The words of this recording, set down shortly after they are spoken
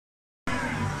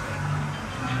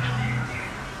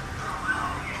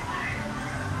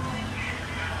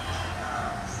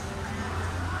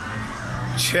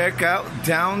Check out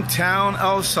downtown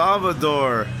El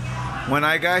Salvador. When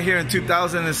I got here in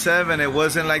 2007, it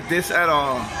wasn't like this at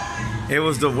all. It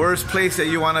was the worst place that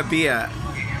you want to be at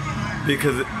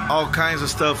because all kinds of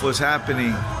stuff was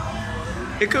happening.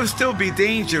 It could still be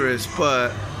dangerous,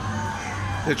 but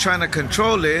they're trying to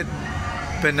control it.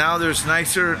 But now there's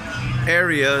nicer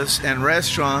areas and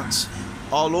restaurants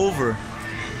all over.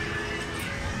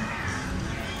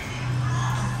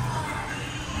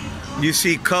 You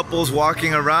see couples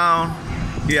walking around.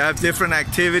 You have different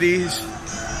activities.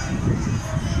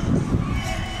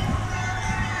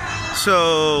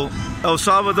 So El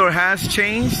Salvador has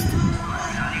changed,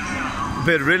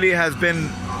 but really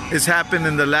it's happened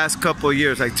in the last couple of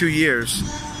years, like 2 years,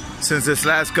 since this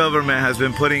last government has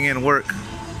been putting in work.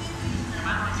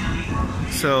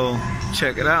 So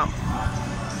check it out.